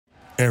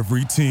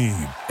Every team,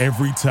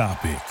 every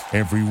topic,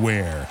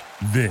 everywhere.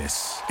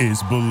 This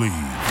is Believe.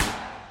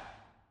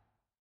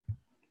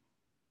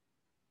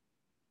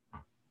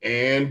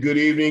 And good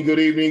evening, good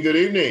evening, good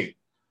evening.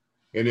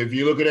 And if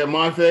you're looking at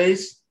my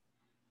face,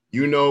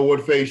 you know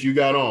what face you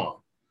got on.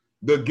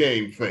 The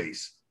Game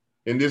Face.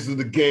 And this is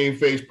the Game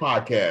Face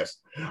podcast.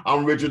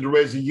 I'm Richard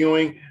DeReza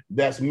Ewing.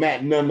 That's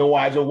Matt None the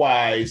Wiser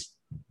Wise.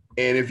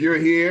 And if you're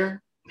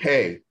here,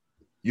 hey,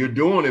 you're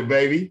doing it,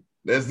 baby.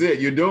 That's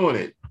it. You're doing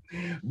it.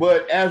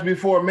 But as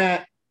before,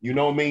 Matt, you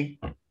know me.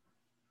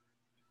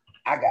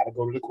 I got to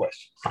go to the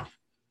questions.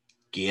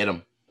 Get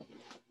them.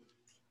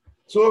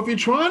 So if you're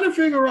trying to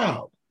figure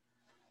out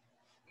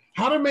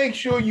how to make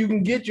sure you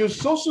can get your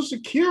Social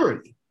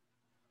Security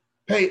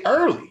pay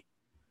early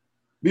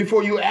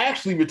before you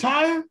actually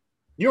retire,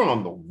 you're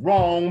on the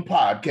wrong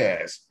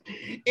podcast.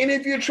 And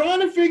if you're trying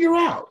to figure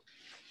out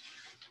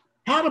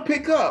how to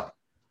pick up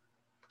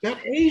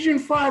that Asian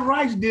fried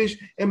rice dish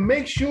and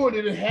make sure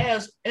that it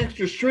has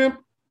extra shrimp,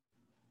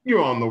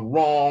 you're on the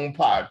wrong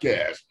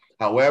podcast.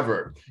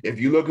 However, if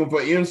you're looking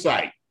for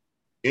insight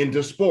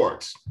into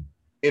sports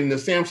in the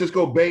San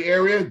Francisco Bay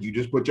Area, you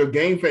just put your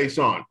Game Face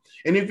on.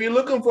 And if you're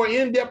looking for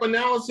in-depth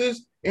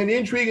analysis and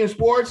intrigue in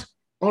sports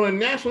on a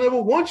national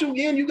level, once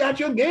again, you got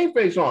your Game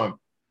Face on.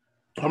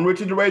 I'm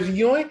Richard DeReza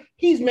Ewing.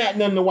 He's Matt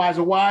None the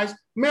Wiser Wise.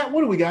 Matt,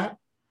 what do we got?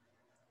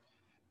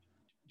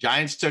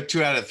 Giants took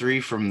 2 out of 3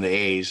 from the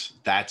A's.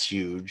 That's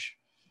huge.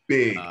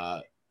 Big.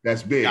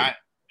 That's big.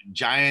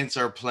 Giants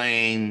are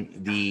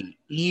playing the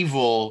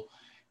evil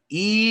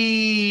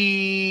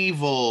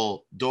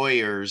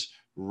Doyers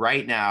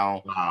right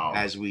now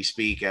as we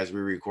speak, as we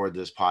record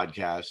this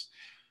podcast.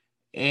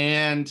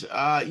 And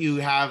you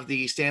have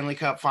the Stanley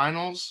Cup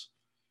Finals.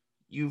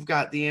 You've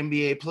got the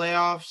NBA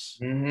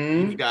playoffs.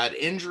 Mm-hmm. You've got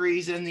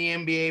injuries in the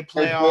NBA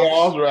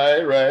playoffs.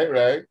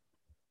 Right.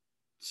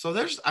 So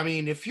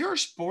if you're a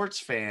sports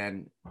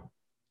fan,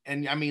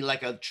 and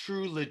like a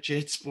true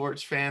legit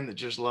sports fan that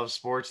just loves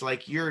sports,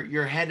 like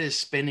your head is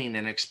spinning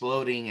and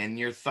exploding and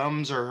your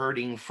thumbs are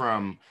hurting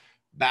from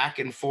back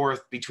and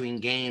forth between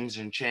games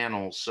and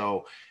channels.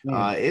 So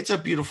it's a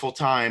beautiful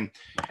time.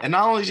 And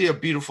not only is it a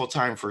beautiful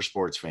time for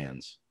sports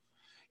fans,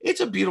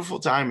 it's a beautiful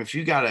time if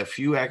you got a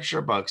few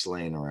extra bucks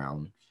laying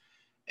around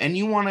and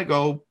you want to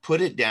go put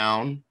it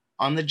down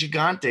on the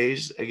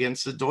Gigantes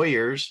against the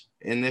Doyers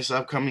in this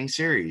upcoming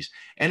series.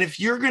 And if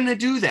you're going to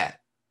do that,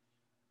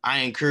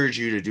 I encourage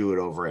you to do it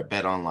over at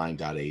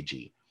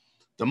betonline.ag.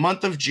 The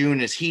month of June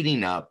is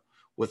heating up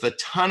with a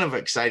ton of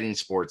exciting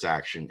sports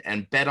action,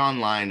 and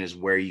BetOnline is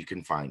where you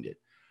can find it.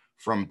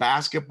 From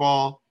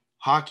basketball,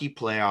 hockey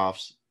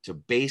playoffs, to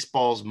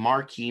baseball's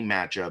marquee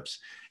matchups,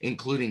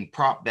 including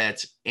prop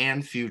bets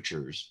and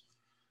futures.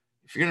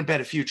 If you're going to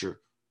bet a future,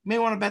 you may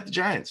want to bet the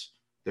Giants.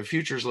 Their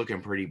future is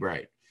looking pretty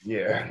bright.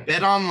 Yeah.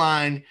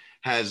 BetOnline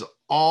has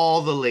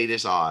all the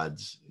latest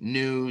odds,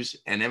 news,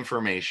 and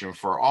information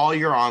for all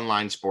your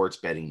online sports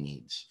betting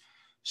needs.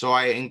 So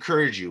I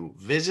encourage you,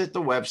 visit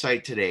the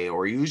website today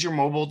or use your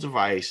mobile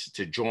device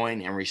to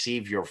join and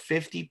receive your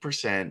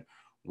 50%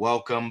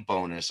 welcome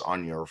bonus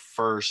on your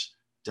first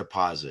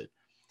deposit.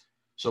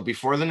 So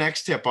before the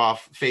next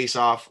tip-off,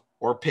 face-off,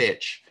 or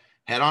pitch,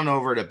 head on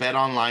over to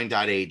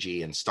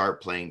betonline.ag and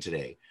start playing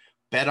today.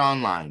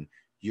 BetOnline,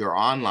 your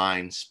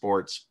online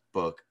sports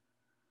book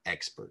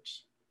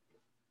experts.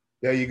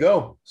 There you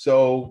go.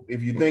 So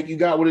if you think you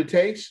got what it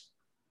takes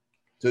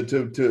to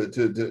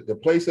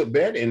place a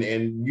bet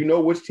and you know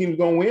which team's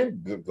going to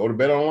win, go to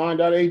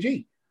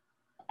betonline.ag.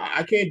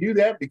 I can't do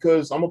that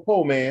because I'm a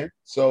poor man.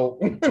 So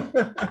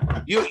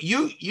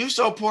you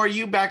so poor.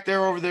 You back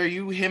there over there.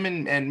 You him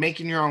and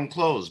making your own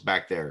clothes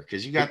back there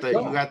because you got the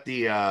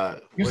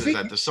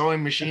the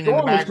sewing machine in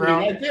the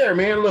background right there,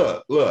 man.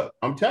 Look.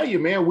 I'm telling you,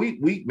 man.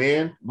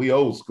 We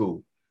old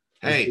school.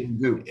 Hey,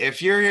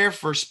 if you're here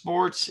for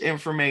sports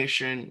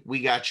information,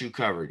 we got you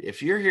covered.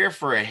 If you're here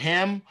for a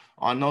hem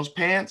on those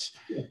pants,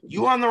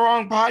 you on the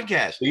wrong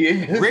podcast.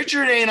 Yeah.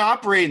 Richard ain't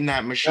operating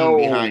that machine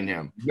behind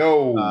him.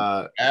 No,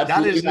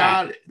 that is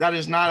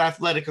not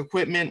athletic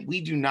equipment.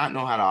 We do not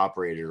know how to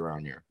operate it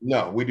around here.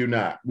 No, we do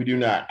not.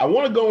 I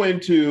want to go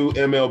into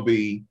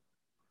MLB,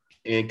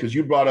 and because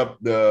you brought up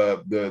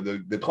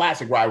the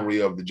classic rivalry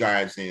of the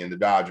Giants and the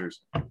Dodgers.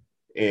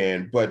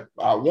 But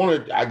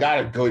I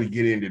gotta go to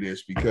get into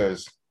this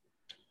because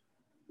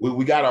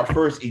we got our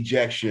first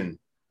ejection,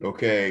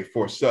 okay,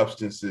 for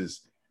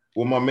substances.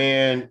 Well, my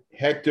man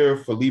Hector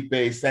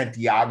Felipe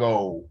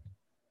Santiago,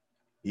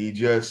 he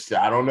just,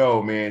 I don't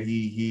know, man.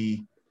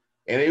 He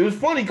and it was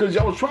funny because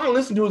I was trying to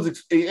listen to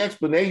his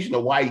explanation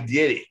of why he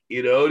did it.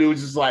 You know, it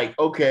was just like,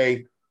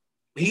 okay.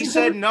 He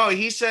said,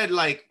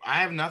 like,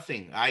 I have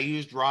nothing. I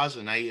used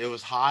rosin. It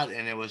was hot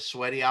and it was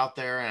sweaty out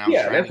there, and I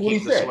was trying to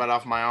keep the sweat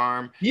off my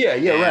arm. Yeah,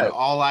 right.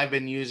 All I've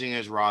been using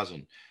is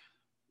rosin.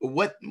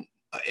 What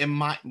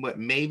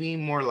maybe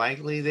more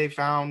likely they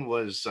found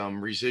was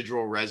some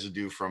residual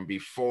residue from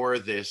before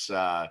this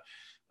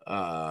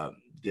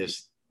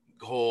this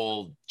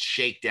whole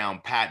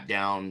shakedown, pat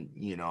down,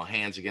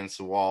 hands against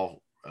the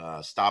wall,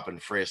 stop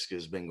and frisk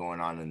has been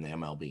going on in the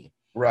MLB.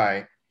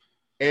 Right.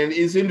 And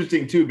it's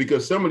interesting too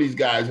because some of these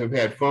guys have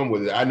had fun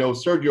with it. I know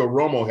Sergio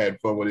Romo had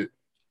fun with it.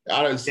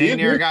 I don't see. Dang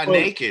near got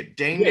naked.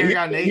 Dang near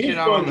got naked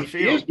out on the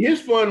field.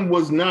 His fun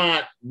was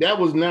not. That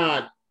was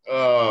not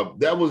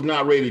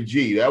rated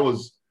G. That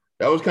was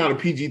kind of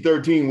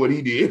PG-13 what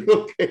he did.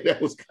 Okay, that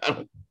was kind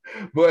of.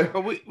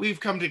 But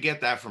we've come to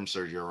get that from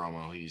Sergio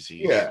Romo. He's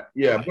But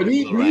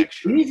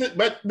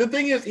but the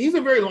thing is, he's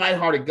a very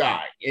lighthearted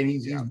guy, and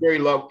he's very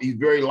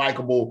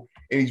likable,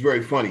 and he's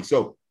very funny.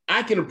 So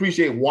I can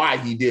appreciate why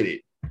he did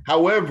it.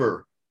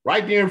 However,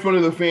 right there in front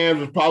of the fans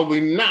was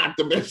probably not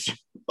the best.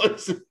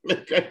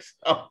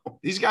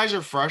 These guys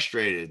are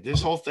frustrated.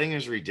 This whole thing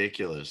is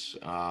ridiculous.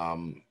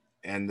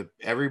 And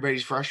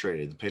everybody's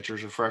frustrated. The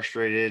pitchers are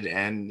frustrated,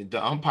 and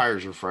the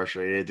umpires are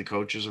frustrated. The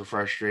coaches are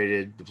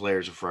frustrated. The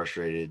players are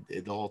frustrated.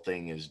 The whole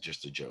thing is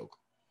just a joke.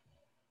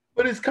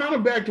 But it's kind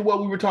of back to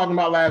what we were talking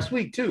about last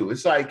week too.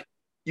 It's like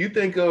you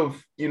think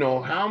of,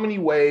 how many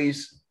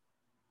ways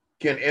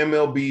can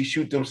MLB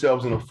shoot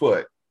themselves in the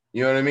foot?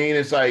 You know what I mean?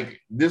 It's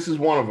like this is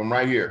one of them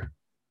right here.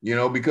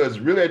 Because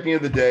really at the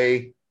end of the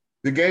day,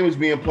 the game is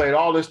being played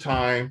all this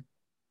time.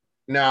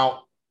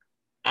 Now,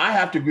 I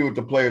have to agree with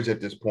the players at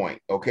this point.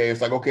 Okay.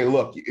 It's like, okay,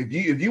 look,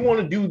 if you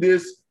want to do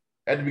this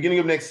at the beginning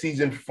of next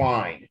season,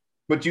 fine.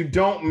 But you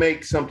don't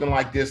make something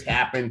like this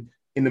happen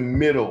in the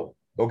middle,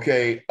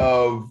 okay,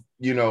 of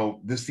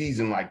the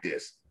season like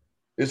this.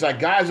 It's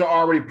like guys are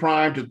already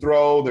primed to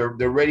throw,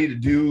 they're ready to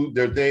do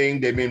their thing.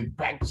 They've been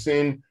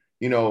practicing,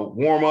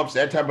 warm-ups,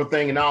 that type of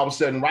thing. And all of a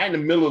sudden, right in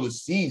the middle of the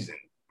season,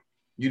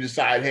 you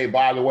decide, hey,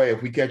 by the way,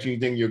 if we catch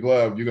anything in your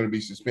glove, you're going to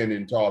be suspended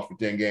and tossed for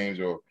 10 games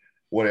or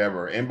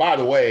whatever. And by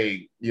the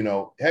way,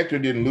 Hector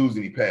didn't lose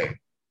any pay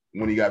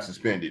when he got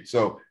suspended.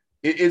 So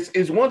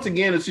it's once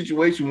again a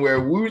situation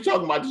where we were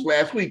talking about this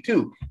last week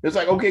too. It's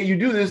like, okay, you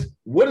do this.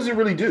 What does it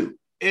really do?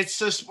 It's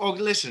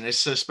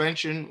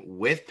suspension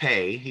with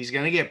pay. He's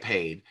going to get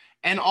paid.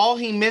 And all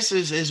he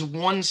misses is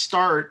one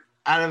start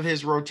out of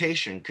his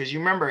rotation. Because you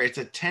remember, it's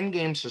a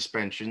 10-game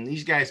suspension.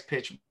 These guys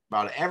pitch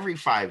about every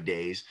 5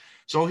 days.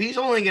 So he's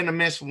only going to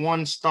miss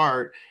one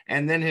start,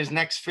 and then his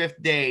next 5th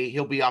day,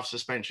 he'll be off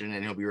suspension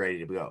and he'll be ready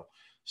to go.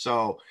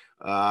 So,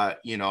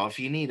 if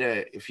you need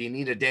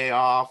a day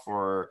off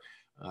or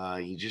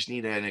you just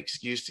need an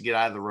excuse to get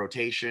out of the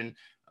rotation,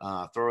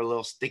 throw a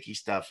little sticky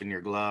stuff in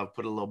your glove,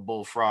 put a little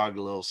bullfrog,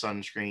 a little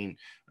sunscreen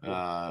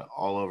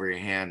all over your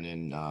hand,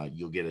 and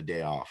you'll get a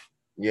day off.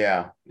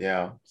 Yeah.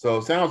 So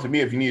it sounds to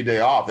me if you need a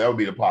day off, that would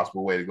be the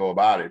possible way to go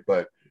about it.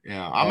 But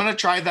yeah, I'm gonna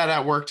try that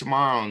at work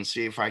tomorrow and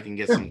see if I can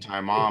get some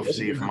time off.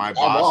 See if my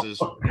bosses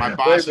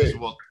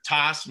will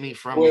toss me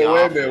from the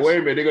office. Wait a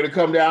minute. They're gonna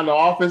come down to the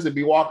office and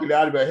be walking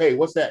down and be like, hey,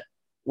 what's that?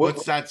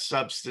 What's that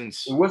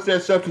substance? What's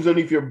that substance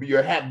underneath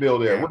your hat bill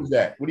there? Yeah. What is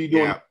that? What are you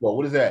doing? Yeah. Well,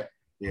 what is that?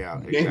 Yeah,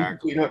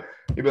 exactly. You'll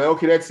be like,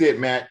 okay, that's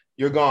it, Matt.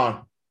 You're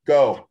gone.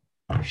 Go.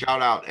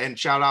 Shout out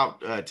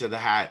to the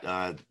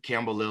hat,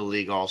 Campbell Little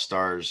League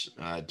All-Stars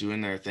doing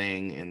their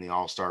thing in the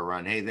All-Star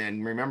run. Hey,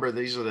 then remember,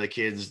 these are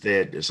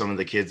some of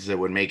the kids that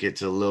would make it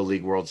to the Little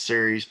League World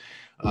Series.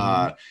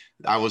 I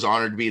was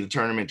honored to be the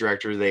tournament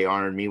director. They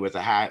honored me with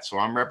a hat. So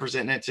I'm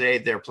representing it today.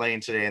 They're playing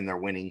today and they're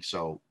winning.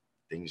 So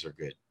things are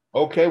good.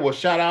 Okay. Well,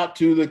 shout out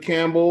to the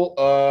Campbell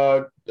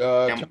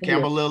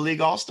Little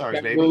League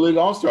All-Stars, baby. Little League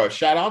All-Stars.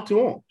 Shout out to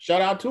them.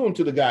 Shout out to them,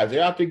 to the guys.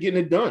 They're out there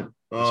getting it done.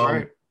 That's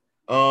right.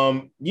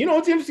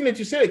 It's interesting that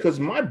you said it because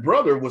my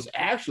brother was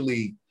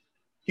actually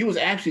in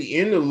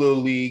the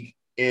Little League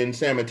in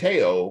San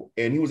Mateo,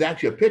 and he was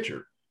actually a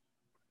pitcher.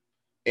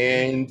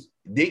 And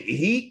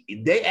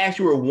they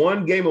actually were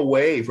one game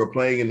away for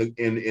playing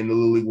in the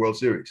Little League World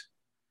Series.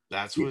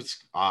 That's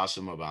what's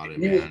awesome about it,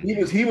 man.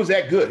 He was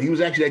that good. He was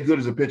actually that good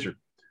as a pitcher.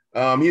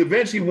 He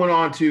eventually went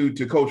on to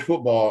coach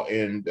football,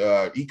 and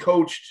he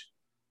coached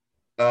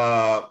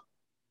San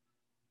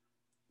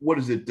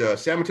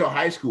Mateo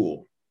High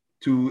School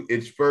to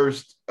its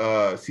first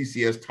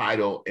CCS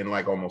title in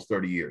like almost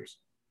 30 years.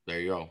 There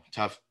you go.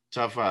 Tough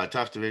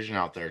division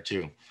out there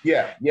too.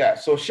 Yeah.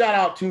 So shout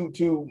out to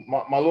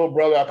my little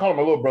brother. I call him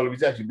my little brother.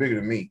 He's actually bigger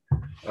than me.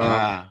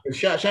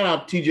 Shout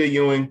out TJ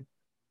Ewing.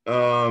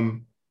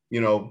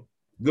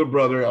 Good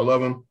brother. I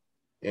love him.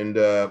 And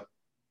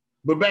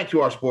but back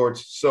to our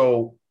sports.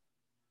 So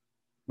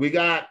we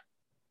got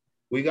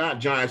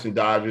Giants and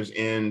Dodgers,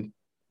 and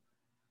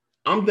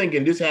I'm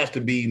thinking this has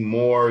to be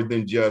more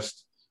than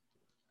just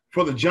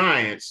for the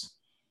Giants.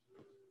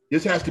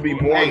 This has to be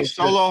more. Hey,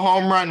 solo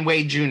home run,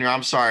 Wade Jr.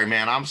 I'm sorry,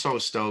 man. I'm so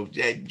stoked.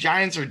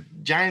 Giants are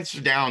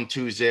down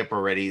 2-0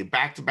 already.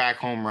 Back-to-back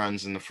home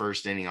runs in the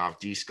first inning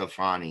off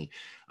DeSclafani,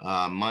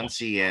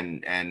 Muncy,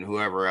 and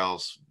whoever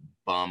else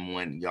bum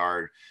went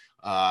yard.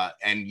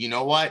 And you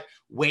know what?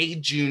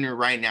 Wade Jr.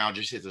 right now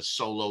just hits a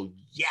solo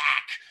yak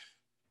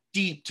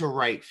deep to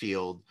right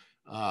field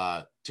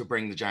to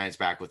bring the Giants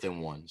back within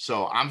one.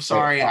 So I'm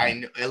sorry.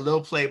 A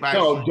little play by.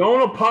 No,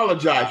 don't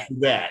apologize for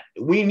that.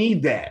 We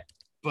need that.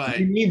 But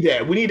we need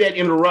that. We need that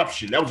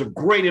interruption. That was a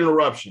great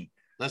interruption.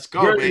 Let's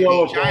go, baby.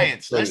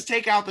 Giants. Let's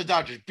take out the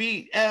Dodgers.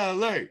 Beat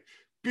LA.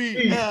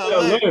 Beat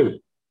LA.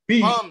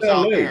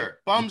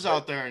 Bums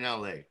out there in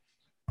LA.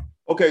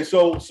 Okay,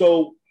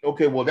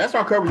 okay, well, that's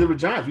our coverage of the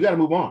Giants. We got to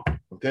move on.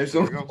 Okay,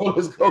 so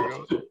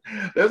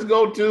let's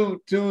go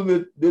to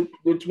the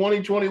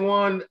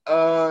 2021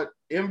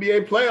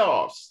 NBA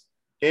playoffs,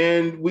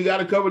 and we got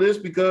to cover this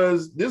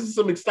because this is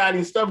some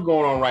exciting stuff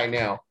going on right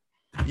now.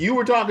 You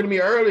were talking to me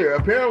earlier.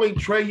 Apparently,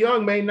 Trae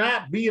Young may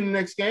not be in the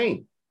next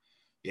game.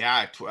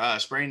 Yeah,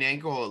 sprained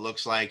ankle. It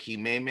looks like he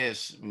may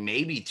miss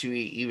maybe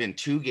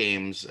two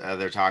games.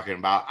 They're talking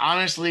about.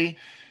 Honestly,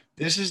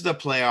 this is the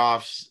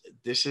playoffs.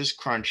 This is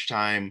crunch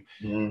time.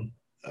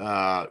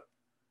 Mm-hmm.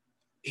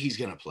 He's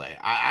gonna play.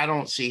 I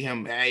don't see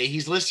him.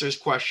 He's listed as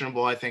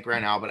questionable, I think,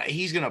 right now, but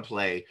he's gonna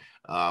play.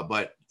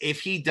 But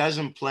if he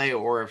doesn't play,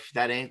 or if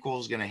that ankle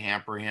is gonna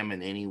hamper him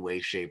in any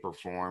way, shape, or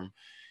form,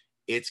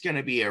 it's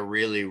gonna be a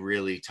really,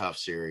 really tough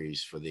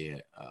series for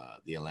the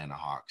Atlanta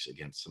Hawks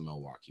against the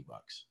Milwaukee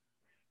Bucks.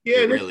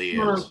 Yeah, it really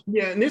is.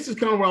 Yeah, and this is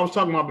kind of what I was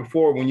talking about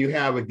before. When you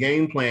have a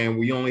game plan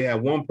where you only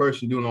have one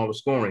person doing all the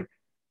scoring,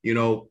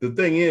 the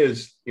thing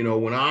is,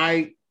 when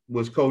I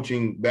was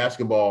coaching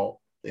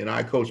basketball and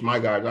I coached my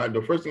guys,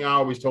 the first thing I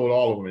always told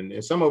all of them,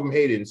 and some of them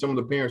hated, and some of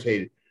the parents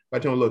hated. I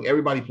told them, look,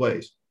 everybody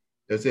plays.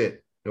 That's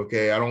it.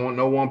 Okay, I don't want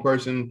no one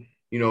person,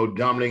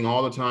 dominating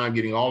all the time,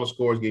 getting all the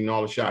scores, getting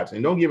all the shots.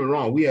 And don't get me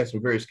wrong, we had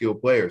some very skilled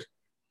players,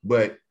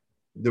 but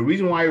the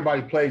reason why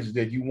everybody plays is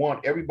that you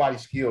want everybody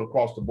skilled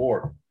across the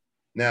board.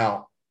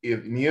 Now,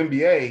 if in the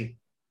NBA,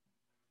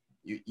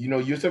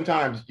 you're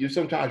sometimes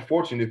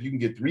fortunate if you can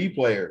get 3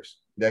 players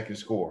that can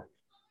score.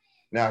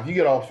 Now, if you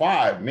get all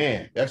 5,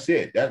 man, that's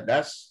it.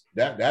 That's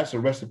a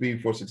recipe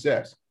for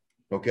success.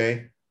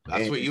 Okay,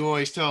 that's what you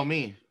always tell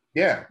me.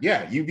 Yeah.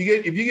 If you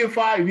get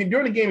 5,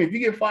 during the game, if you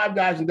get 5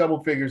 guys in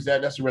double figures,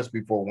 that's a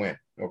recipe for a win.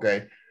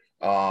 Okay,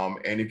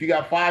 and if you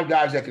got 5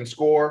 guys that can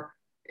score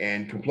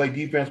and can play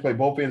defense, play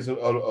both ends of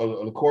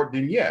the court,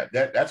 then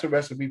that's a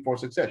recipe for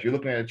success. You're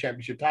looking at a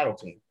championship title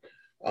team.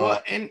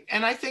 Well, and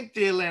I think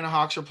the Atlanta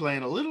Hawks are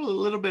playing a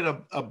little bit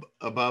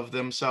above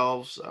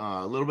themselves,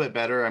 a little bit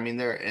better. I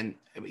mean,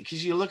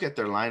 because you look at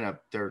their lineup,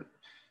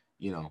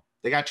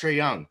 they got Trae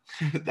Young.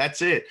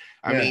 That's it.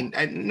 I mean,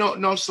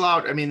 no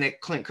slouch. I mean,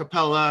 Clint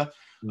Capella,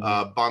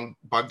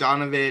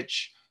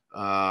 Bogdanovich,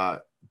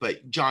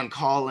 but John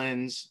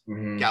Collins,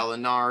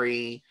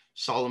 Gallinari,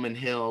 Solomon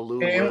Hill, Lou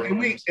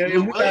Williams.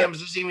 Lou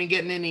Williams isn't even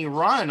getting any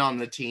run on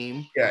the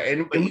team. Yeah,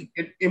 and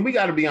we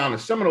got to be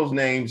honest. Some of those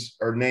names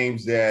are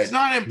names that it's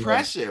not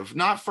impressive,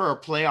 not for a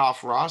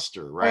playoff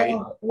roster, right?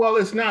 Well,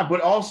 it's not. But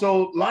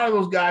also, a lot of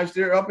those guys,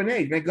 they're up in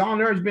age. Man,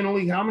 Gallinari's been in the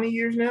league how many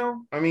years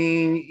now? I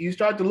mean, you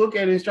start to look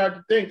at it and start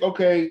to think,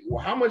 okay,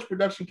 well, how much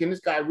production can this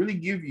guy really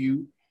give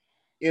you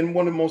in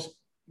one of the most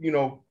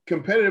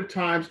competitive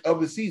times of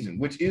the season,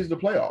 which is the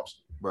playoffs?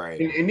 Right.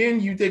 And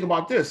then you think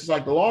about this. It's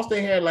like the loss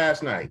they had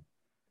last night.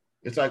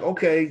 It's like,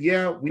 okay,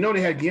 yeah, we know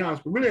they had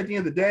Giannis, but really at the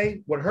end of the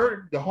day, what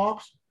hurt the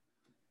Hawks?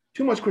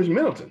 Too much Chris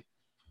Middleton.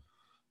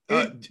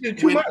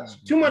 Too much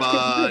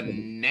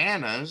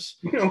bananas.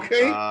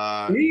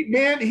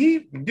 Okay. He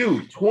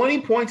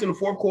 20 points in the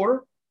fourth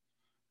quarter.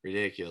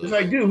 Ridiculous. It's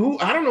like,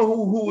 dude, I don't know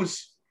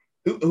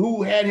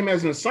who had him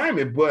as an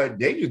assignment, but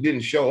they just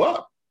didn't show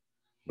up.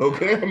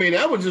 Okay. I mean,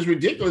 that was just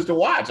ridiculous to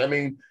watch. I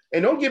mean,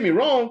 and don't get me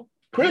wrong,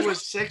 Chris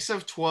was 6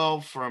 of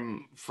 12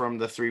 from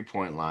the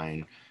 3-point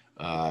line.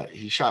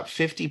 He shot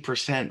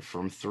 50%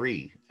 from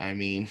 3. I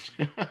mean,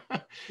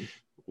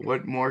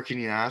 what more can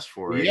you ask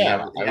for?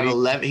 Yeah,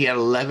 he had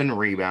 11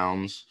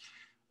 rebounds.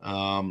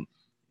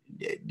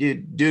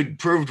 Dude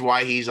proved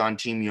why he's on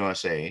Team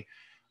USA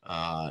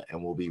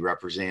and will be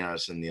representing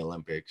us in the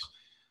Olympics.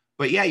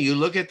 But yeah, you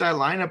look at that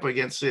lineup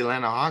against the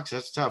Atlanta Hawks,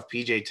 that's tough.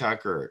 PJ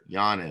Tucker,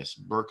 Giannis,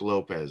 Brook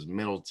Lopez,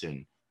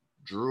 Middleton,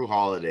 Drew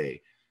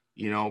Holiday,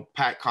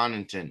 Pat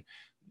Connaughton.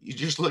 You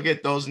just look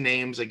at those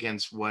names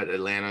against what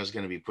Atlanta is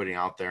going to be putting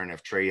out there, and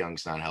if Trae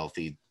Young's not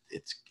healthy,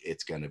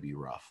 it's going to be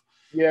rough.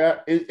 Yeah,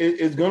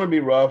 it's going to be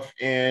rough,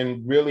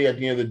 and really, at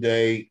the end of the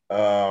day,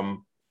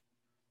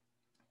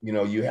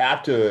 you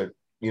have to,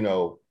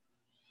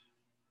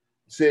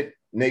 sit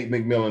Nate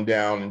McMillan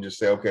down and just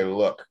say, okay,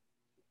 look,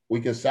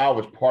 we can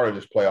salvage part of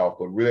this playoff,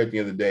 but really, at the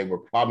end of the day, we're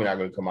probably not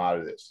going to come out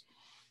of this.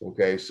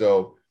 Okay,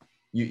 so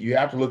you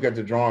have to look at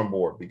the drawing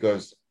board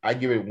because I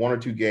give it 1 or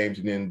 2 games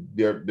and then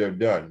they're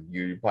done.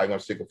 You're probably gonna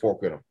stick a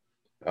fork in them.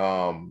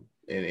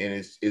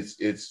 And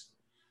it's.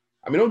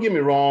 I mean, don't get me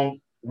wrong.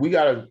 We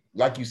gotta,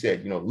 like you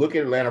said, look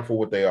at Atlanta for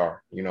what they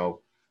are.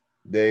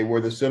 They were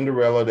the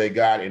Cinderella they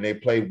got, and they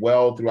played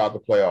well throughout the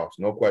playoffs.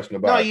 No question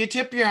about it. No, you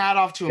tip your hat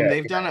off to them.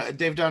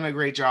 They've done a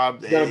great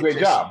job. They've done a great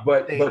job.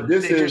 But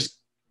this is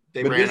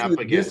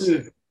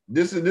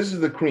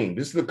the cream.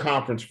 This is the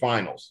conference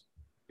finals.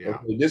 Yeah.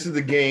 Okay, this is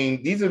the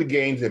game. These are the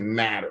games that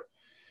matter.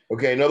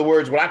 Okay. In other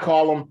words, what I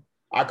call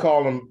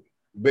them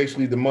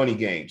basically the money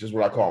games is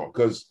what I call them.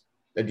 Because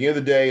at the end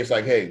of the day, it's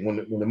like, hey, when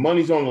the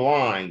money's on the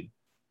line,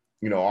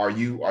 are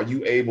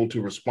you able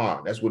to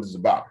respond? That's what it's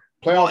about.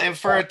 Well, and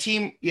for a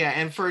team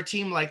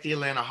like the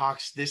Atlanta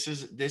Hawks, this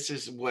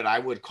is what I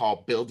would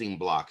call building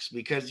blocks,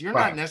 because you're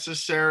not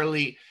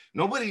necessarily,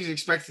 nobody's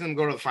expecting them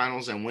to go to the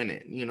finals and win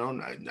it.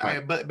 I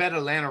bet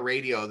Atlanta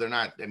radio, they're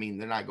not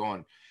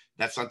going,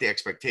 That's not the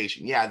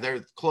expectation. Yeah,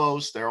 they're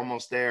close. They're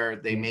almost there.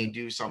 They may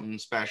do something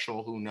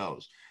special. Who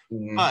knows?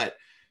 But,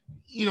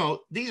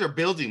 these are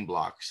building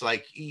blocks.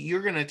 Like,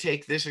 you're going to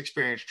take this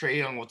experience. Trae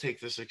Young will take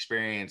this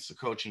experience, the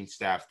coaching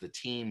staff, the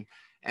team,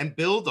 and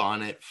build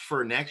on it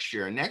for next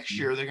year. Next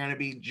year, they're going to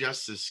be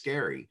just as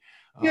scary.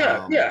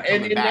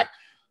 Coming back.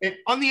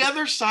 On the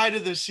other side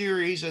of the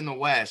series in the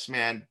West,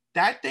 man,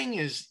 that thing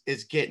is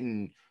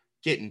getting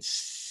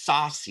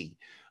saucy.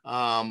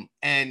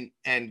 And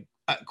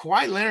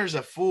Kawhi Leonard's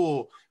a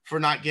fool for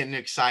not getting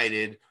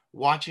excited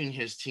watching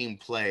his team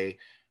play.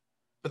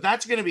 But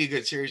that's going to be a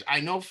good series. I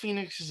know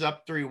Phoenix is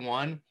up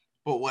 3-1,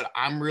 but what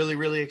I'm really,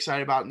 really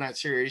excited about in that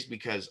series,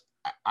 because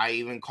I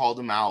even called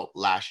him out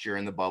last year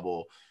in the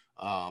bubble,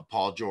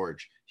 Paul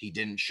George. He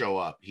didn't show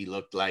up. He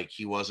looked like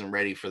he wasn't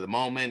ready for the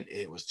moment.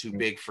 It was too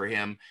big for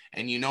him.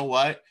 And you know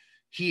what?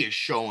 He is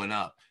showing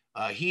up.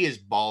 He is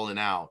balling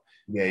out.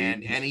 Yeah,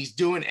 and he's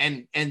doing,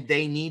 and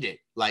they need it.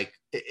 Like,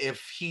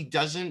 if he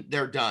doesn't,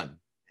 they're done.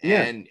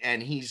 Yeah.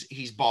 And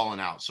he's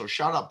balling out. So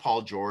shout out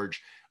Paul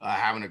George,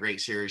 having a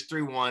great series.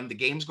 3-1. The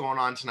game's going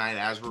on tonight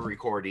as we're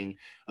recording.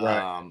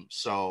 Right.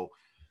 So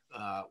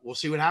we'll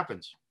see what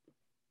happens.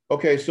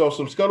 Okay, so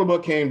some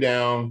scuttlebutt came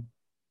down,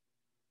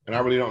 and I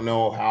really don't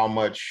know how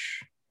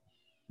much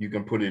you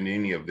can put in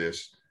any of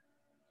this.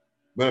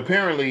 But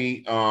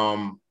apparently,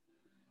 John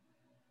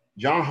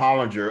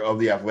Hollinger of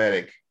The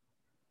Athletic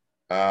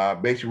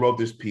basically wrote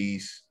this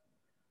piece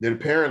that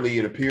apparently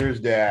it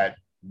appears that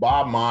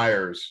Bob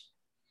Myers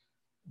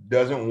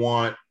doesn't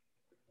want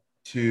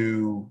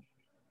to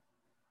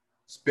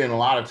spend a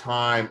lot of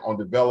time on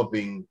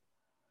developing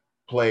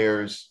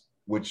players,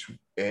 and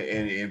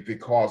if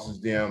it causes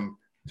them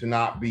to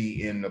not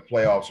be in the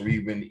playoffs or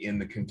even in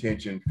the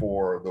contention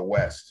for the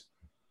West.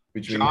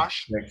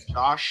 Josh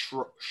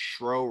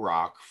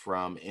Schroerock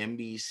from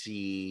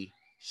NBC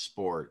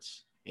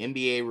Sports.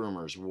 NBA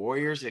rumors: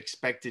 Warriors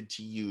expected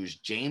to use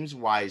James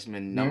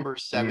Wiseman, number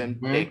 7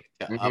 pick,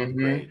 to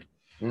upgrade.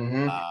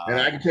 And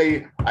I can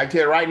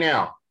tell you right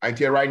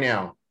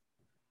now,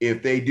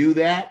 if they do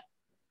that,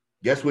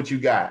 guess what you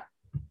got?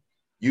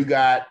 You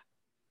got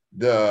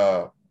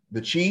the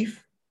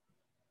Chief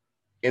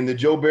and the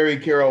Joe Barry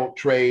Carroll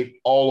trade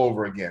all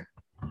over again.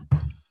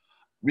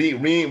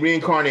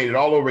 Reincarnated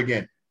all over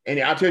again. And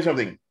I'll tell you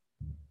something,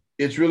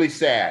 it's really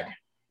sad.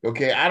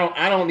 Okay, I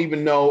don't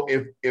even know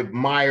if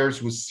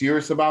Myers was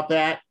serious about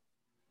that.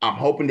 I'm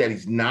hoping that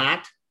he's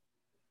not,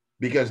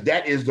 because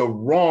that is the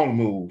wrong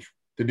move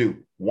to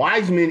do.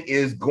 Wiseman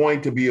is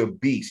going to be a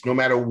beast no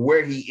matter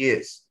where he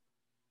is.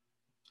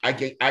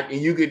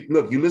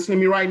 You listen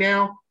to me right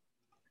now,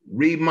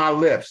 read my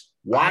lips.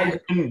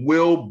 Wiseman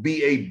will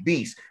be a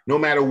beast no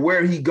matter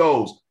where he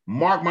goes.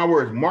 Mark my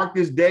words. Mark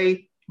this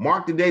day.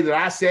 Mark the day that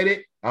I said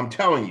it. I'm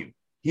telling you,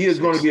 he is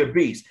going to be a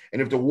beast.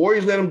 And if the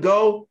Warriors let him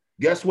go,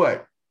 guess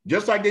what?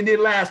 Just like they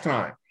did last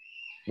time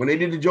when they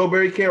did the Joe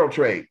Barry Carroll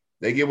trade,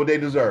 they get what they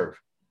deserve.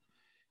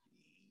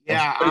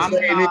 Yeah,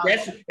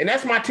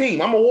 that's my team.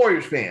 I'm a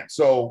Warriors fan,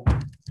 so.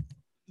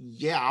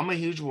 Yeah, I'm a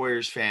huge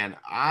Warriors fan.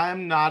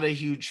 I'm not a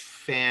huge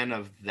fan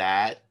of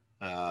that,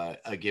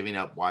 giving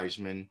up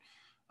Wiseman.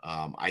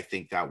 I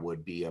think that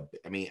would be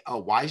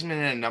Wiseman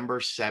and a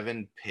number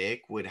 7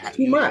 pick would have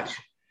too much.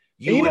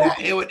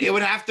 It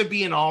would have to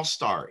be an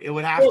all-star. It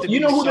would have to be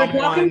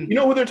someone. You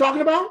know who they're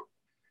talking about?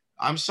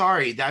 I'm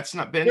sorry, that's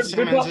not Ben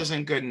Simmons.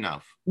 Isn't good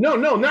enough. No,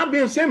 not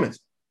Ben Simmons.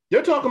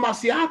 They're talking about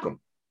Siakam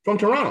from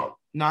Toronto.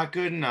 Not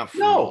good enough.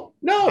 No,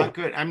 not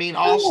good. I mean,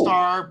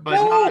 all-star,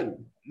 but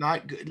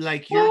not good.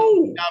 Like,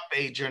 you're up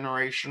a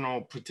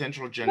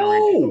potential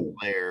generational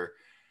player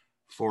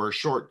for a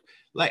short.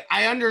 Like,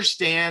 I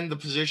understand the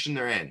position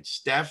they're in.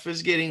 Steph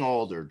is getting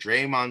older.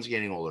 Draymond's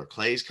getting older.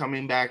 Clay's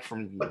coming back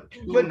from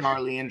two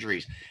gnarly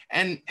injuries,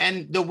 and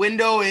the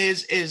window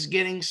is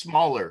getting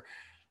smaller,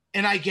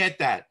 and I get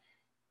that,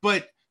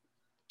 but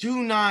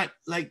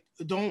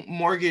don't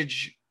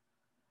mortgage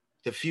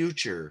the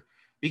future,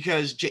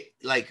 because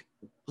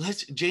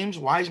James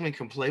Wiseman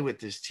can play with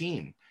this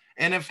team,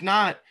 and if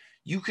not,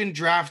 you can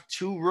draft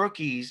 2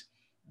 rookies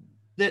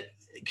that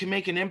can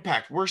make an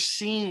impact. We're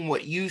seeing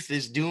what youth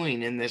is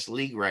doing in this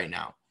league right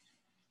now.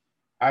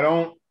 I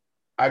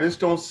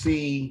just don't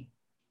see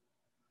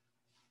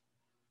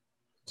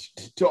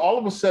to all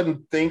of a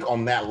sudden think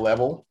on that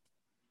level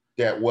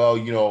that,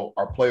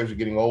 our players are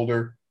getting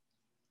older.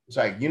 It's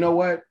like, you know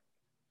what?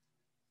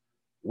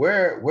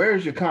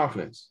 Where's your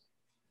confidence?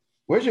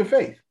 Where's your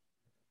faith?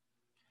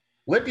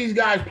 Let these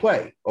guys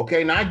play.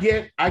 Okay. Now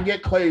I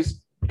get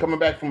Clay's coming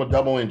back from a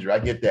double injury. I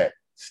get that.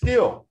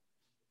 Still,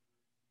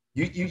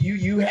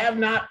 you have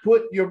not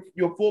put your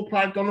full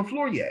product on the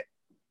floor yet.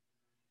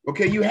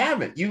 Okay, you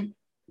haven't. You've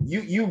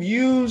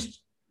used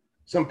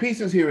some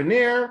pieces here and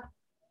there.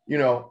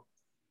 You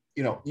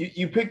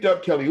picked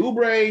up Kelly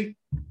Oubre.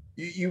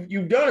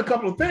 You've done a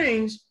couple of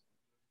things,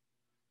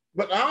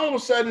 but all of a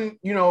sudden,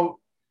 you don't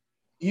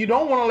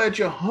want to let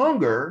your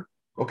hunger,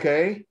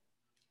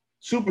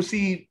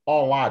 supersede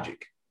all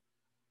logic.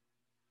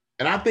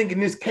 And I think in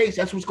this case,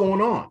 that's what's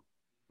going on.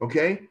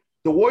 Okay.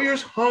 The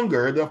Warriors'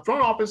 hunger, the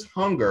front office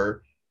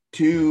hunger,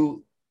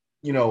 to,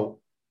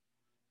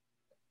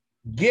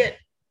 get,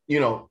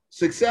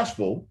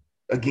 successful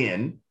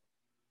again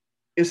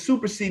is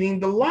superseding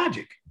the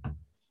logic,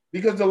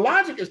 because the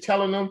logic is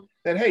telling them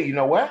that, hey, you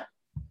know what?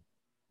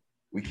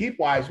 We keep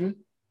Wiseman,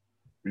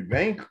 we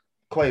bring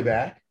Clay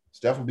back,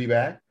 Steph will be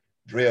back,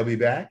 Dre will be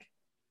back.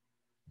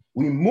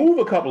 We move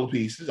a couple of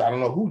pieces. I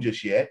don't know who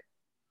just yet.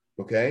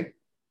 Okay.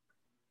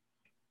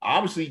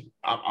 Obviously,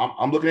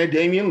 I'm looking at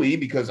Damian Lee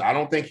because I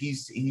don't think he had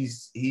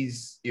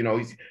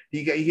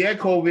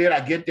COVID.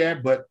 I get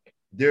that, but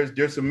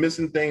there's some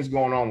missing things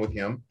going on with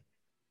him.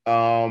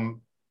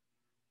 And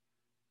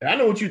I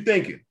know what you're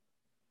thinking.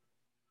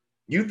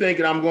 You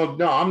thinking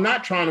no, I'm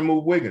not trying to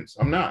move Wiggins.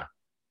 I'm not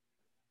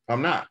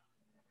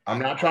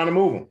trying to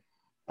move him.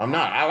 I'm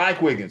not. I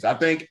like Wiggins. I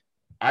think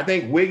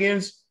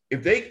Wiggins,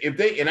 if they,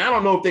 and I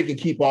don't know if they can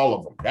keep all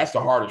of them. That's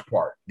the hardest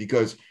part,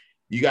 because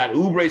you got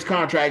Oubre's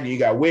contract and you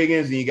got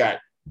Wiggins and you got,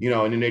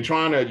 and then they're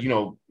trying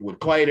to, with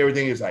Clay and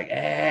everything, it's like,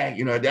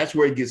 that's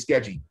where it gets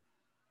sketchy.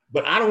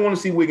 But I don't want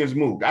to see Wiggins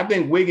moved. I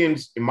think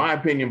Wiggins, in my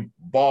opinion,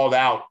 balled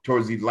out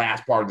towards the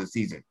last part of the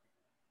season.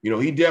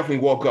 He definitely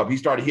woke up. He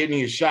started hitting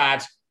his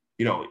shots.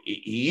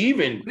 He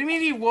even. What do you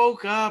mean he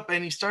woke up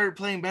and he started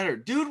playing better?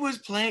 Dude was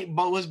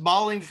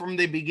balling from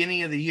the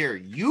beginning of the year.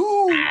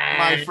 You,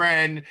 my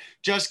friend,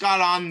 just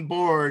got on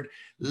board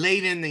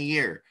late in the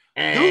year.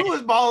 Dude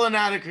was balling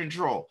out of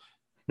control.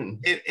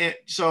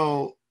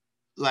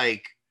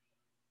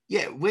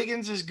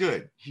 Wiggins is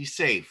good. He's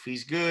safe.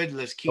 He's good.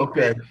 Let's keep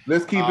it.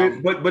 Let's keep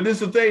it. But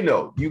this is the thing,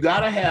 though. You got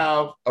to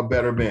have a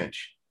better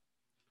bench.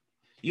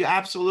 You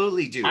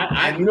absolutely do. Wait.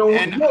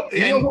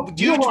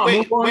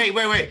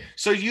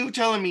 So you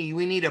telling me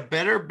we need a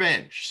better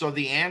bench? So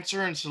the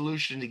answer and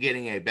solution to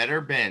getting a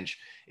better bench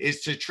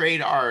is to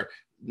trade our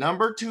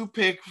number 2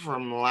 pick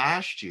from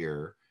last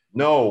year.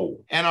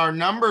 No. And our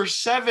number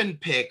 7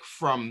 pick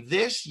from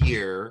this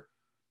year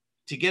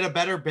to get a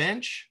better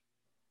bench?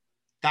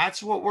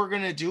 That's what we're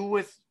going to do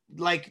with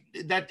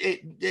that.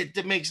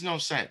 It makes no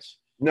sense.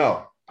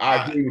 No,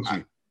 I agree with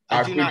you.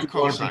 I do not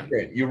co-sign.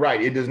 You're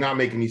right. It does not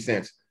make any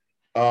sense.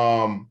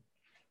 I'm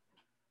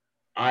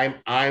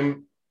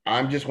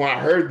just, when I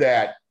heard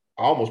that,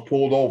 I almost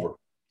pulled over.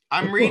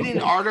 I'm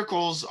reading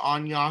articles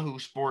on Yahoo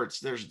Sports.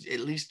 There's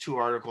at least 2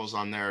 articles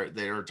on there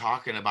that are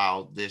talking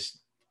about this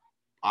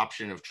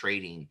option of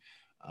trading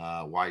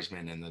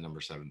Wiseman and the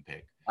number 7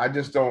 pick. I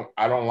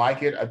don't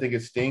like it. I think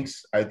it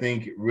stinks. I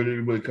think it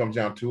really comes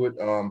down to it.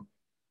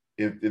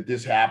 If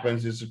this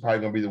happens, this is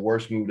probably going to be the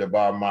worst move that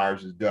Bob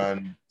Myers has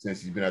done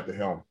since he's been at the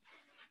helm.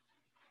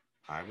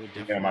 I would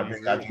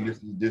definitely. I think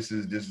this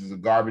is a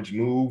garbage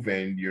move,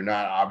 and you're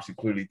not obviously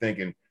clearly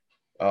thinking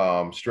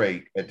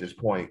straight at this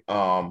point.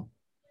 Not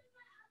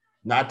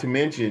to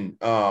mention,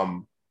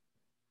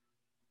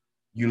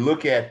 you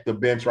look at the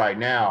bench right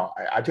now.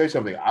 I tell you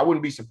something. I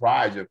wouldn't be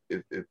surprised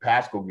if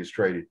Pascal gets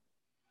traded.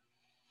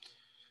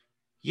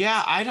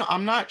 Yeah,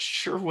 I'm not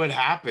sure what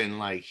happened.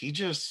 Like, he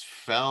just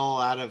fell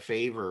out of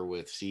favor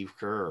with Steve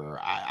Kerr. Or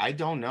I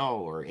don't know,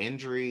 or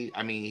injury.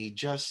 I mean,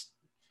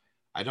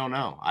 I don't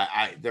know.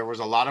 There was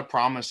a lot of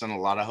promise and a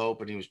lot of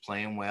hope, and he was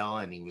playing well,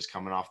 and he was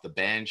coming off the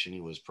bench, and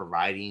he was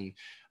providing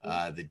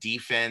the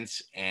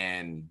defense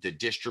and the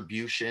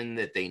distribution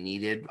that they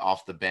needed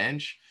off the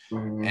bench.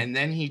 Mm-hmm. And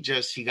then he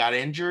got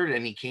injured,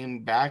 and he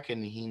came back,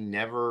 and he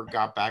never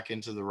got back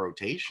into the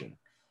rotation.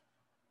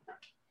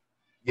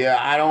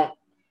 Yeah,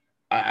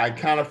 I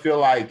kind of feel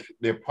like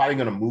they're probably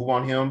going to move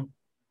on him.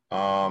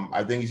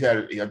 I think he's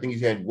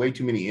had way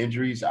too many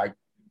injuries. I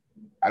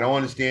don't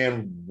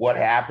understand what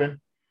happened.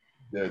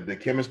 The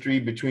chemistry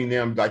between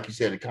them, like you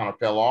said, it kind of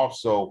fell off.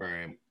 So,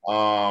 right.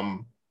 I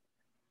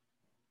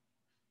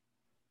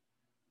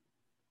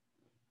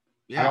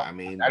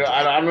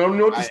don't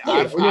know what to say.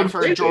 I've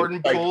heard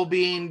Jordan Poole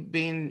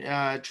being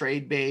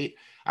trade bait.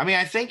 I mean,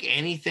 I think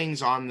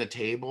anything's on the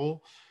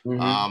table.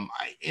 Mm-hmm.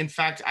 In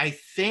fact, I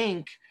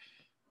think,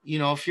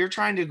 if you're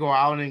trying to go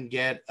out and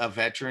get a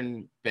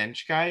veteran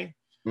bench guy,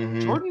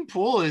 mm-hmm. Jordan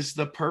Poole is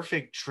the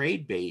perfect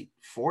trade bait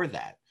for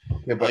that.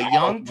 Yeah, a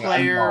young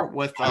player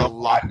with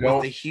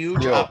a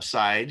huge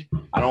upside.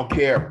 I don't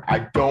care. I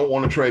don't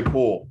want to trade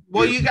Poole.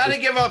 Well, you got to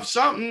give up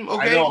something.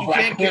 Okay, you don't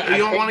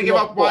want to give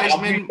up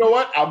Wiseman. You know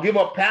what? I'll give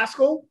up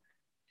Pascal,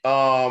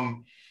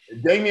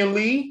 Damian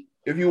Lee,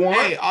 if you want.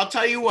 Hey, I'll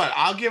tell you what.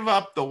 I'll give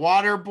up the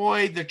water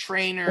boy, the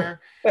trainer,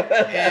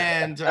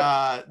 and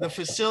the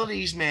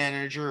facilities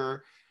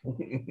manager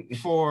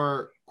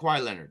for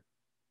Kawhi Leonard.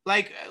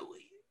 Like,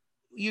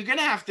 you're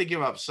gonna have to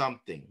give up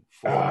something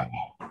for.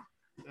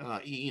 I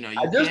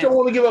just don't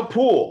want to give up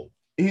Poole.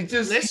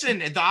 Listen.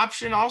 The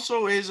option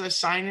also is a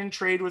sign and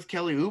trade with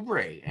Kelly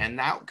Oubre, and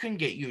that can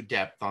get you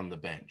depth on the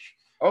bench.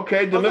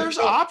 Okay, but there's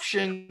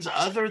options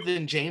other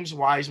than James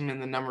Wiseman,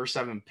 the number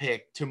 7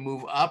 pick, to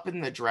move up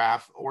in the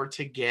draft or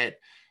to get,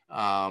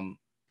 a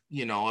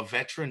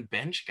veteran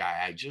bench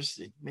guy.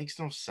 It makes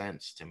no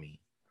sense to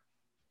me.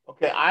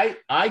 Okay,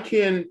 I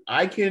can.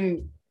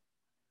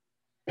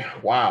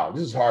 Wow,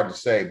 this is hard to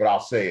say, but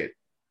I'll say it.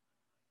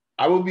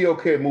 I would be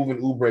okay moving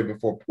Oubre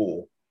before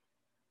Poole.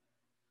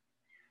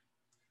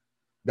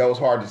 That was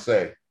hard to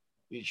say.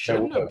 It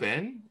shouldn't have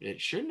been. It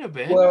shouldn't have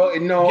been. Well,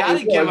 no, you got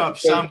to give up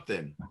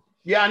something.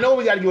 Yeah, I know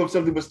we got to give up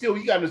something, but still,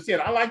 you got to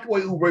understand. I like the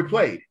way Oubre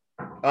played.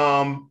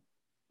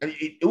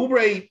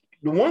 Oubre,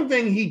 the one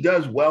thing he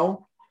does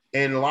well,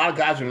 and a lot of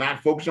guys are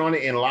not focused on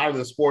it, and a lot of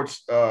the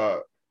sports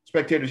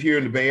spectators here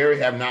in the Bay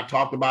Area have not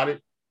talked about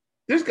it.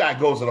 This guy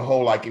goes to the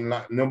hole like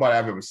nobody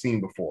I've ever seen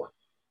before.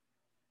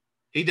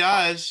 He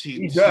does.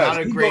 He's does.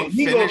 not a great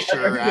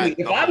finisher.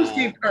 If I was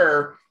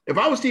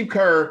Steve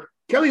Kerr,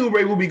 Kelly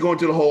Oubre would be going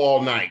to the hole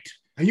all night.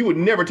 He would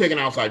never take an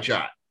outside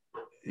shot.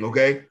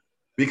 Okay?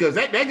 Because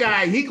that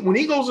guy, when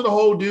he goes to the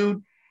hole,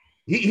 dude,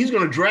 he's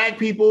going to drag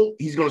people,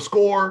 he's going to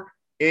score,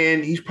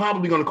 and he's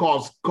probably going to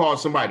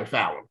cause somebody to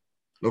foul him.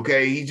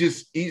 Okay?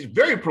 He's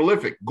very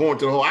prolific going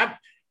to the hole.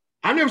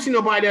 I've never seen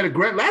nobody that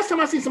aggressive. Last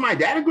time I seen somebody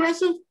that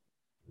aggressive,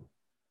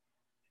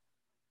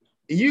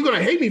 you're going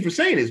to hate me for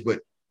saying this, but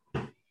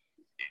it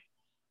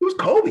was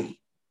Kobe.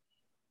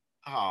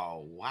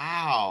 Oh,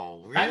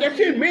 wow. Really? That's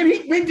it,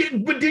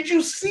 man. But did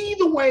you see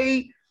the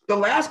way the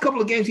last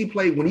couple of games he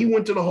played when he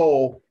went to the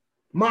hole?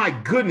 My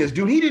goodness,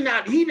 dude, he did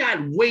not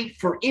wait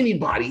for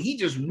anybody. He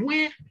just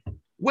went,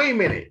 wait a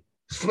minute.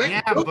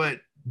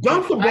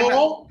 Dunk the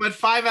ball. But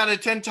 5 out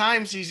of 10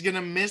 times he's going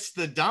to miss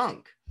the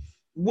dunk.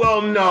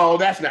 Well, no,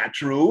 that's not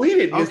true. He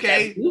didn't miss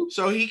that.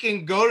 So he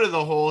can go to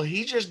the hole.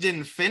 He just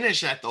didn't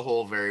finish at the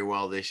hole very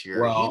well this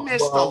year. He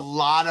missed a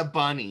lot of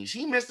bunnies.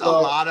 So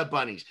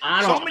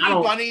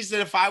many bunnies that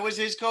if I was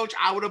his coach,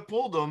 I would have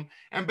pulled them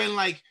and been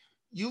like,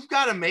 you've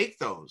got to make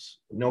those.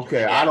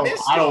 Okay, I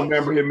don't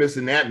remember him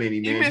missing that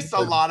many, man. He missed a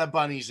lot of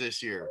bunnies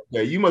this year.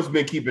 Yeah, you must have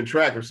been keeping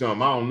track or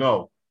something. I don't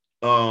know.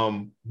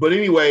 But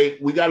anyway,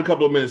 we got a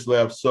couple of minutes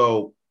left.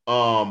 So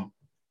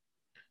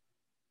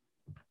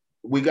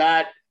we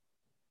got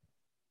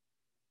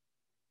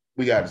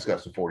to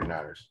discuss the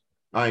 49ers.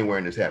 I ain't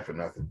wearing this hat for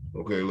nothing.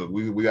 Okay, look,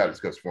 we got to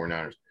discuss the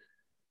 49ers.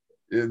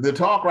 The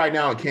talk right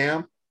now in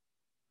camp,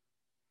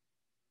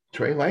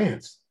 Trey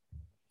Lance.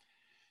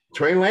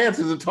 Trey Lance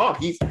is a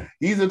talk.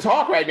 He's a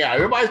talk right now.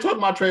 Everybody's talking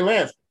about Trey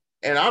Lance.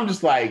 And I'm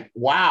just like,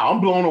 wow,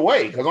 I'm blown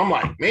away because I'm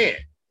like, man,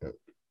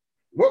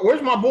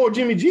 where's my boy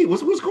Jimmy G?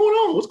 What's going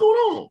on? What's going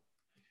on?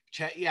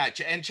 Check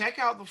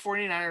out the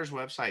 49ers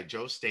website.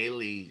 Joe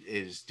Staley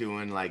is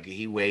doing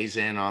he weighs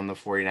in on the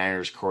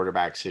 49ers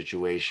quarterback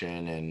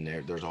situation, and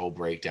there's a whole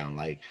breakdown.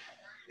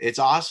 It's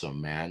awesome,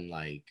 man.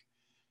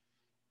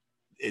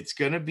 It's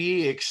gonna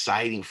be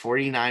exciting.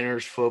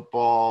 49ers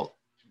football.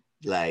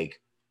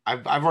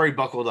 I've already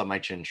buckled up my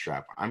chin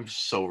strap. I'm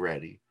so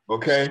ready.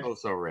 Okay.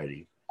 So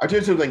ready. I tell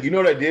you something. You know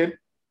what I did?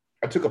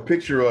 I took a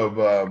picture of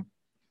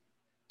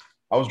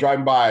I was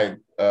driving by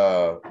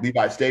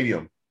Levi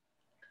Stadium.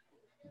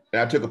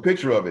 And I took a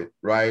picture of it,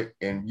 right?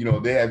 And,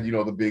 they had,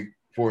 the big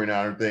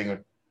 49er thing.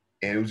 And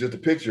it was just a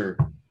picture.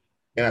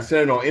 And I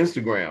sent it on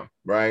Instagram,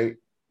 right?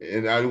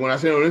 And when I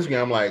sent it on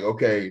Instagram, I'm like,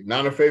 okay,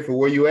 Niner Faithful,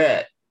 where you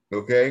at?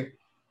 Okay.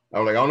 I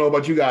was like, I don't know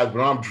about you guys,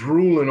 but I'm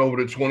drooling over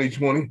the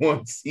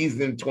 2021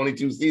 season,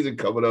 22 season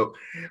coming up.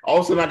 All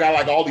of a sudden, I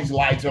got all these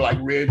lights are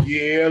red.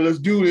 Yeah, let's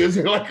do this.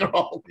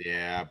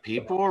 Yeah,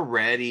 people are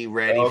ready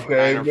for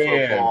Niner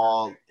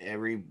football.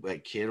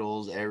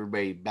 Kittles,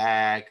 everybody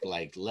back.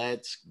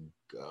 Let's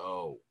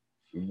go.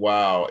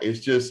 Wow.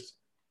 It's just,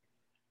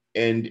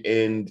 and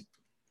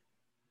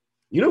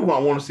you know who I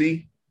want to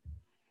see?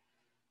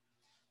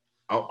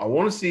 I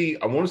want to see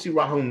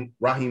Raheem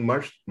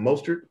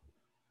Mostert.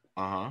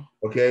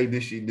 Okay,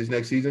 this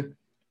next season.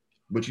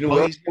 But you know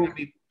what?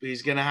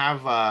 He's gonna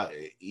have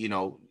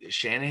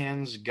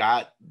Shanahan's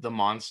got the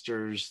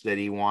monsters that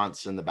he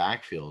wants in the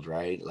backfield,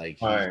 right?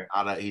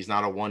 He's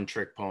not a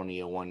one-trick pony,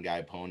 a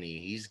one-guy pony.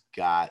 He's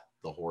got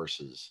the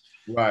horses.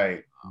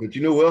 Right. But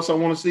you know what else I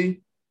want to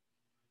see?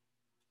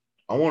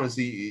 I want to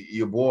see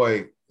your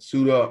boy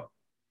suit up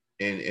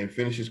and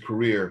finish his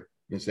career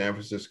in San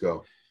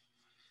Francisco.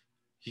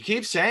 He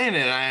keeps saying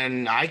it,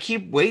 and I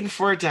keep waiting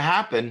for it to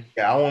happen.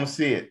 Yeah, I want to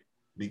see it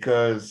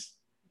because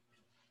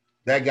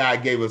that guy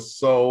gave us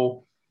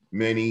so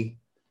many,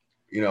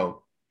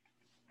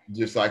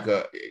 just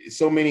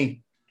so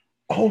many.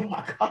 Oh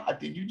my God,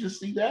 did you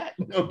just see that?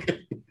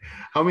 Okay.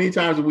 How many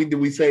times did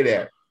we say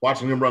that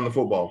watching him run the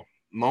football?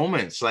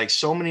 Moments,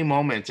 so many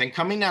moments. And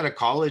coming out of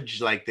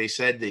college, they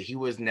said that he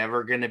was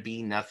never going to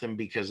be nothing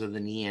because of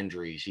the knee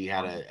injuries. He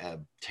had a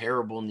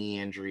terrible knee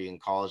injury in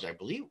college. I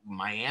believe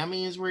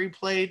Miami is where he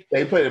played.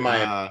 They played in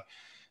Miami.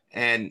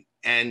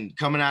 And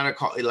coming out of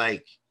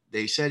college,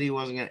 they said he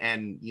wasn't going to.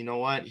 And you know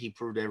what? He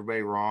proved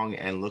everybody wrong.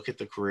 And look at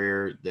the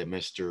career that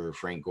Mr.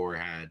 Frank Gore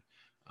had.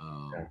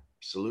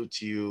 Salute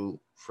to you,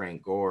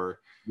 Frank Gore.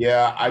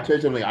 Yeah, I tell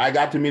you something. I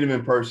got to meet him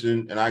in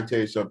person, and I tell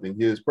you something.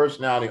 His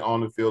personality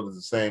on the field is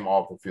the same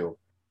off the field.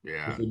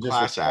 Yeah,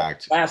 class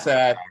act.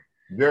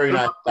 Very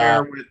nice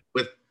guy.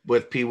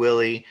 With P.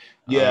 Willie.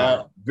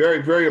 Yeah,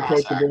 very, very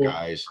approachable.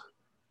 Guys.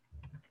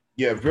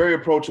 Yeah, very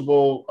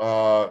approachable.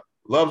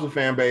 Loves the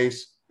fan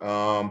base.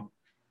 And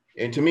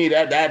to me,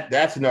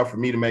 that's enough for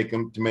me to make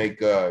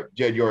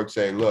Jed York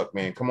say, "Look,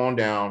 man, come on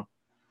down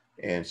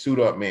and suit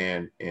up,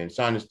 man, and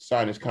sign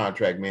this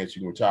contract, man, so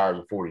you can retire as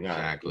a 49er."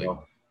 Exactly.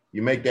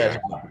 You make that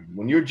happen.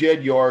 When you're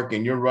Jed York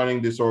and you're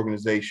running this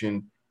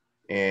organization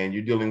and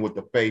you're dealing with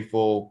the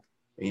faithful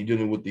and you're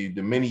dealing with the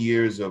many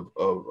years of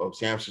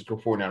San Francisco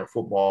 49er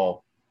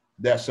football,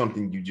 that's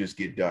something you just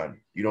get done.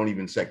 You don't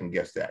even second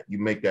guess that. You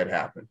make that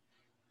happen.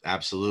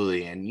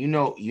 Absolutely. And you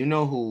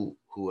know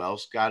who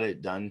else got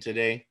it done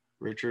today,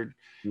 Richard?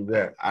 Who's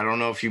that? I don't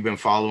know if you've been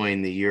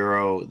following the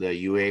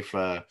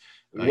UEFA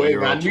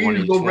Euro I knew you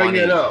was gonna bring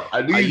that up.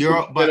 I knew you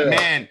Euro, but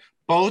man,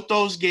 both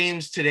those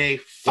games today,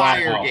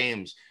 fire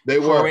games. They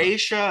were.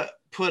 Croatia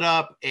put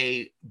up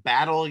a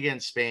battle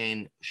against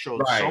Spain,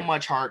 showed so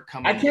much heart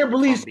coming. I can't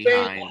believe Spain.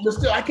 Behind.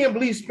 I can't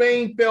believe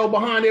Spain fell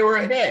behind. They were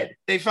ahead.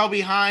 They fell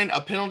behind. A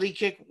penalty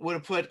kick would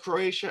have put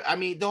Croatia. I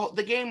mean,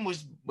 the game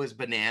was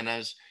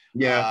bananas.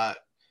 Yeah.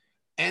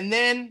 And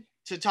then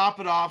to top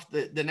it off,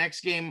 the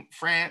next game,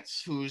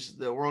 France, who's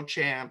the world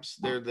champs,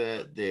 they're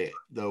the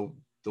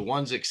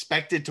ones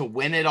expected to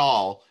win it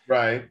all.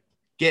 Right.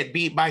 Get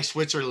beat by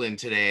Switzerland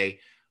today,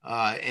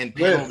 and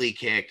penalty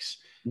kicks.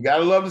 You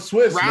gotta love the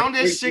Swiss. Round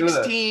of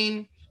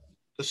 16,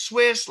 the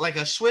Swiss, like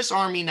a Swiss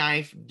Army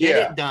knife,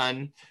 get it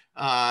done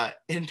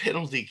in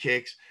penalty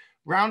kicks.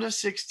 Round of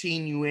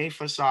 16,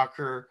 UEFA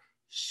soccer,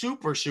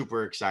 super,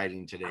 super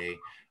exciting today.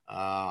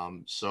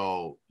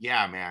 So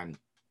yeah, man,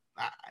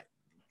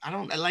 I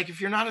don't like, if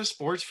you're not a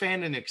sports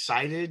fan and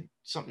excited,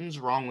 something's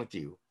wrong with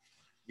you.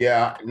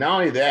 Yeah. Not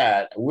only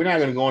that, we're not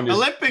gonna go on this.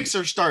 Olympics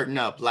are starting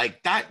up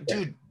like that,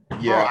 dude.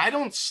 Yeah. Bro, I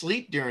don't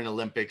sleep during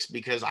Olympics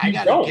because I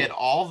got to get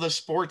all the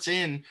sports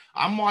in.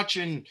 I'm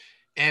watching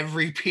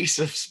every piece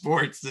of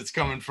sports that's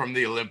coming from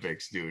the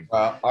Olympics, dude.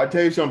 I'll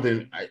tell you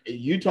something.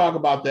 You talk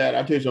about that.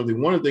 I'll tell you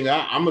something. One thing,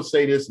 I'm going to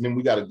say this and then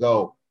we got to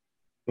go.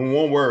 In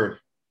one word,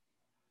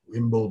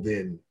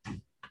 Wimbledon.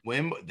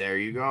 There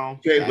you go.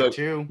 Okay, that look,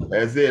 too.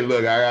 That's it.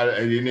 Look, I got it.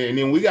 And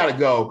then we got to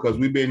go because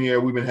we've been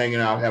here. We've been hanging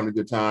out, having a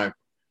good time.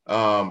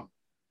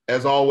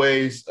 As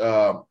always,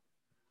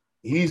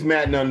 he's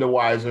Matt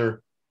Nunderweiser.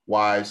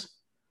 Wise.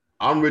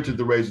 I'm Richard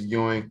the Razor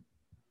Ewing.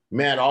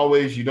 Matt,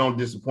 always, you don't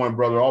disappoint,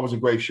 brother. Always a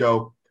great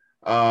show.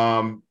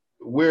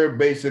 We're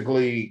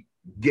basically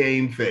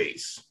game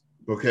face,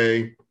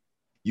 okay?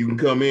 You can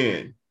come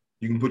in.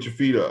 You can put your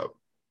feet up.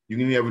 You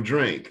can have a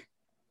drink.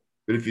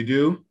 But if you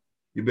do,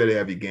 you better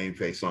have your game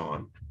face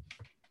on.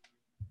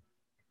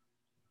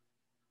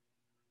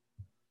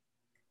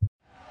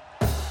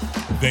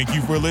 Thank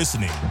you for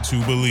listening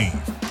to Believe.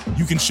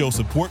 You can show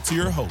support to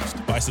your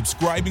host by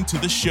subscribing to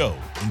the show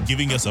and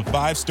giving us a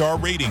 5-star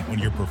rating on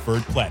your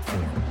preferred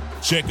platform.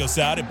 Check us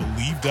out at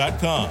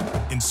Believe.com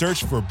and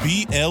search for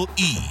BLEAV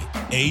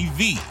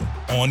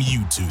on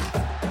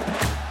YouTube.